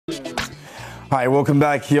Hi, welcome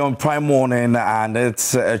back here on Prime Morning, and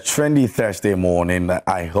it's a trendy Thursday morning.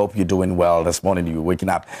 I hope you're doing well this morning. You're waking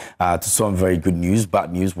up to some very good news,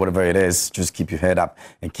 bad news, whatever it is. Just keep your head up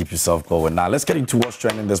and keep yourself going. Now, let's get into what's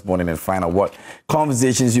trending this morning and find out what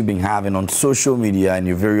conversations you've been having on social media in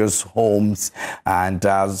your various homes. And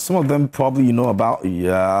some of them probably you know about,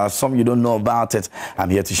 some you don't know about it. I'm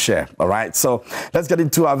here to share. All right, so let's get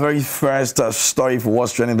into our very first story for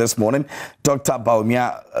what's trending this morning. Dr.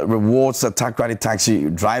 Bawumia rewards a taxi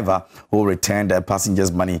driver who returned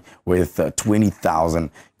passengers' money with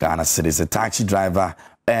 20,000 Ghana cedis. A taxi driver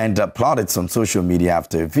and applauded on social media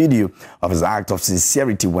after a video of his act of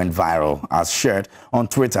sincerity went viral. As shared on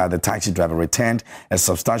Twitter, the taxi driver returned a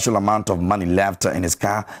substantial amount of money left in his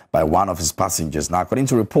car by one of his passengers. Now, according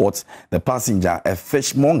to reports, the passenger, a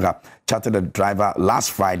fishmonger, chatted the driver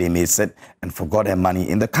last Friday, May 6th, and forgot her money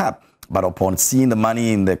in the cab. But upon seeing the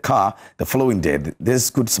money in the car the following day, this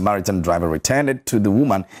Good Samaritan driver returned it to the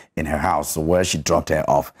woman in her house where she dropped her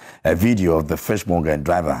off. A video of the fishmonger and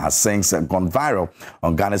driver has since gone viral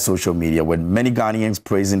on Ghana's social media, with many Ghanaians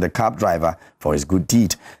praising the cab driver for his good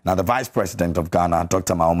deed. Now, the Vice President of Ghana,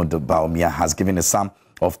 Dr. Bawumia, has given a sum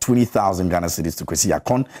of 20,000 Ghana cedis to Kwesi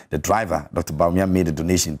Akon. The driver, Dr. Bawumia, made a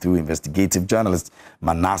donation through investigative journalist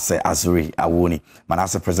Manasseh Azuri Awoni.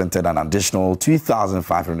 Manasseh presented an additional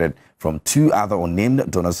 2,500 from two other unnamed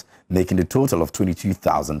donors, making the total of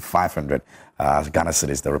 22,500 Ghana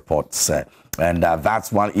cedis, the report said. And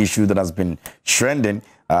that's one issue that has been trending.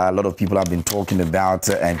 A lot of people have been talking about,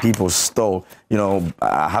 and people still,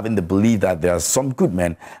 having the belief that there are some good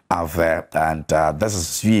men out there, and this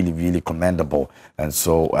is really, really commendable. And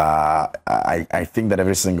so I think that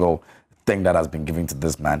every single thing that has been given to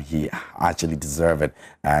this man, he actually deserves it,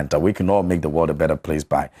 and we can all make the world a better place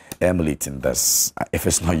by emulating this. If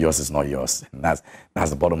it's not yours, it's not yours, and that's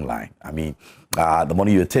the bottom line. I mean, the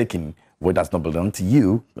money you're taking, what does not belong to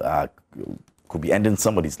you, could be ending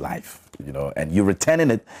somebody's life, and you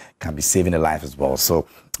returning it can be saving a life as well. So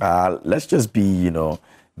let's just be,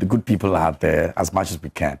 the good people out there as much as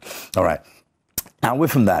we can. All right. And away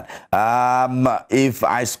from that, if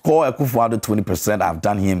I score Akufo-Addo 20%, I've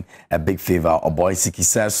done him a big favor. Oboy Siki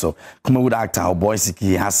says so. Kumawood actor Oboy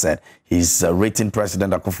Siki has said he's rating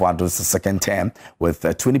President Akufo-Addo's second term with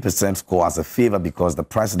a 20% score as a favor because the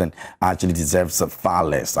president actually deserves far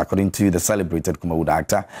less. According to the celebrated Kumawood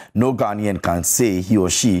actor, no Ghanaian can say he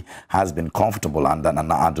or she has been comfortable under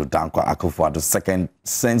Nana Addo Dankwa Akufo-Addo's second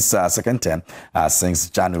term since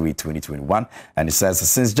January 2021. And he says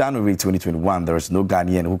since January 2021, there is no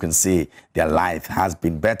Ghanaian who can say their life has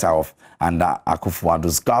been better off under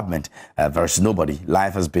Akufo-Addo's government. There is nobody.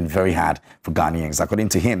 Life has been very hard for Ghanaians. According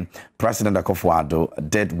to him, President Akufo-Addo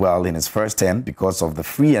did well in his first term because of the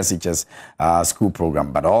free SHS school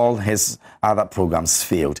program, but all his other programs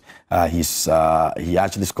failed. He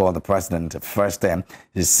actually scored the president first term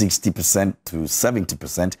is 60% to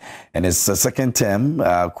 70%, and his second term,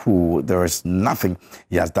 there is nothing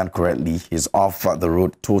he has done correctly. He's off the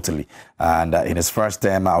road totally. And in his first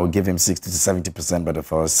term, I will give him 60 to 70%, but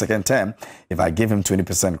for his second term, if I give him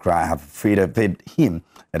 20%, I have paid him.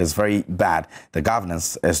 It is very bad. The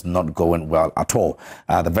governance is not going well at all.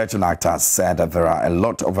 The veteran actor said that there are a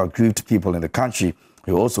lot of aggrieved people in the country.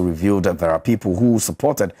 He also revealed that there are people who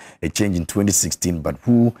supported a change in 2016, but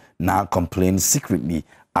who now complain secretly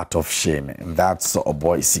out of shame. And that's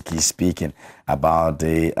Oboy Siki speaking about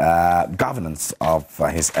the governance of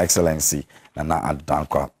His Excellency Nana Addo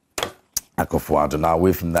Dankwa Akufo-Addo. Now,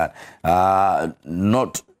 away from that,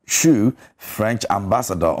 not true French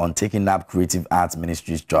ambassador on taking up Creative Arts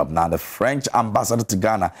Ministry's job. Now, the French ambassador to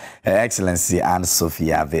Ghana, Her Excellency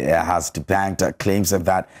Anne-Sophie Ave, has debunked claims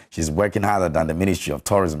that she's working harder than the Ministry of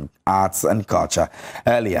Tourism, Arts and Culture.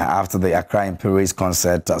 Earlier, after the Accra in Paris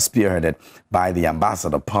concert spearheaded by the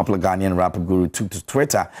ambassador, popular Ghanaian rapper Guru took to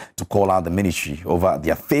Twitter to call out the ministry over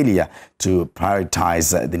their failure to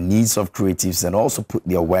prioritize the needs of creatives and also put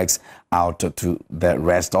their works out to the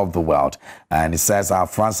rest of the world. And it says our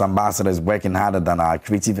France ambassador is working harder than our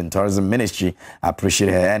Creative and Tourism Ministry. I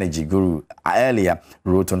appreciate her energy, Guru earlier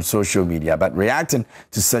wrote on social media. But reacting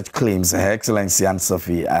to such claims, Her Excellency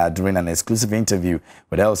Anne-Sophie, during an exclusive interview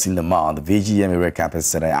with Elsie Lamar, the VGM recap, has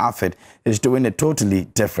said her outfit is doing a totally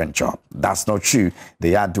different job. That's not true.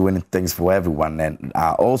 They are doing things for everyone and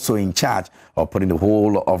are also in charge of putting the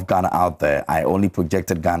whole of Ghana out there. I only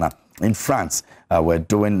projected Ghana. In France, we're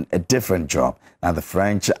doing a different job. Now, the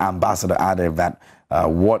French ambassador added that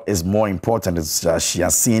what is more important is she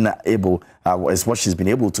has seen is what she's been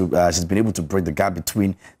able to bridge the gap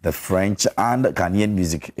between the French and Ghanaian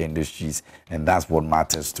music industries, and that's what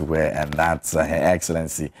matters to her, and that's Her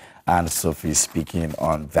Excellency and Sophie speaking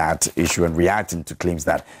on that issue and reacting to claims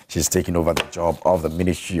that she's taking over the job of the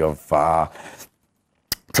Ministry of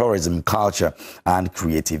Tourism, Culture, and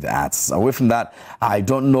Creative Arts. Away from that, I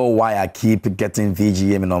don't know why I keep getting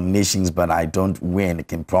VGM nominations, but I don't win.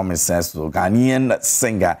 Kim Promise says so. Ghanaian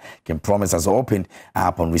singer Kim Promise has opened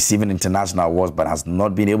up on receiving international awards, but has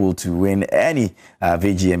not been able to win any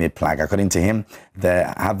VGMA plaque. According to him,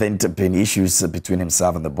 there haven't been issues between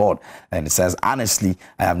himself and the board. And it says, honestly,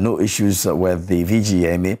 I have no issues with the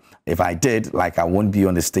VGMA. If I did, like, I won't be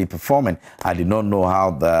on the stage performing. I did not know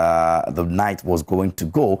how the night was going to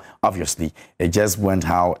go. Obviously, it just went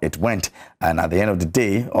how it went. And at the end of the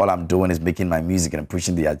day, all I'm doing is making my music and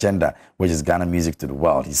pushing the agenda, which is Ghana music to the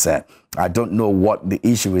world, he said. I don't know what the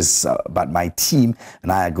issue is, but my team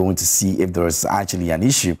and I are going to see if there is actually an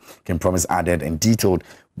issue. Kim Promise added and detailed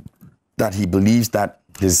that he believes that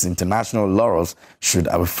his international laurels should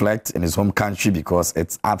reflect in his home country because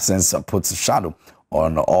its absence puts a shadow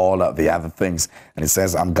on all of the other things. And he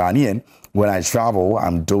says, I'm Ghanaian. When I travel,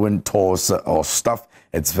 I'm doing tours or stuff.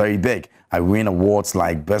 It's very big. I win awards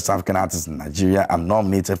like Best African Artist in Nigeria. I'm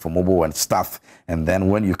nominated for mobile and stuff. And then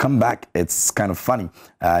when you come back, it's kind of funny.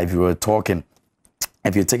 If you're taken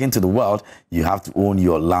to the world, you have to own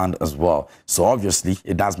your land as well. So obviously,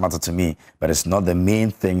 it does matter to me, but it's not the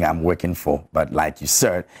main thing I'm working for. But like you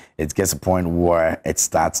said, it gets a point where it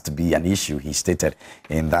starts to be an issue, he stated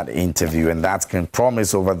in that interview. And that Kim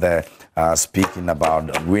Promise over there speaking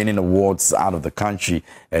about winning awards out of the country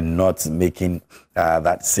and not making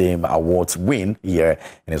that same awards win here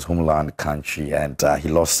in his homeland country. And he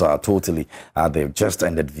lost totally. They've just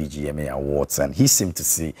ended VGMA awards, and he seemed to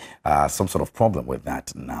see some sort of problem with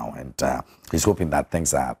that now. And he's hoping that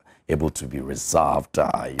things are able to be resolved,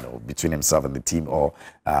 between himself and the team or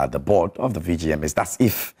the board of the VGMAs. That's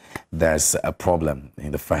if there's a problem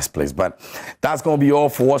in the first place. But that's going to be all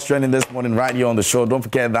for what's trending this morning right here on the show. Don't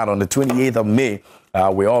forget that on the 28th of May,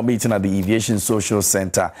 we're all meeting at the Aviation Social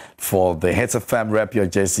Center for the Heads of Fam Rep Your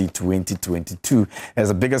Jersey 2022. It's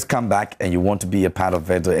the biggest comeback, and you want to be a part of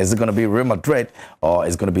it. Is it going to be Real Madrid or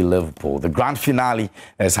is it going to be Liverpool? The grand finale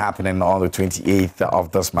is happening on the 28th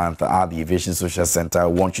of this month at the Aviation Social Center. I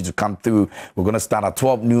want you to come through. We're going to start at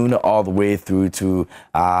 12 noon all the way through to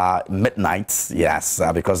midnight. Yes,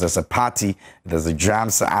 because there's a party, there's a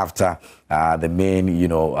jams after the main,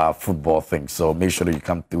 football thing. So make sure that you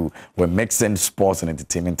come through. We're mixing sports and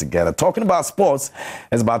entertainment together. Talking about sports,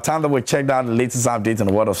 it's about time that we checked out the latest updates on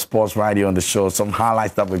the world of sports right here on the show. Some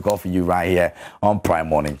highlights that we got for you right here on Prime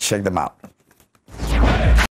Morning. Check them out.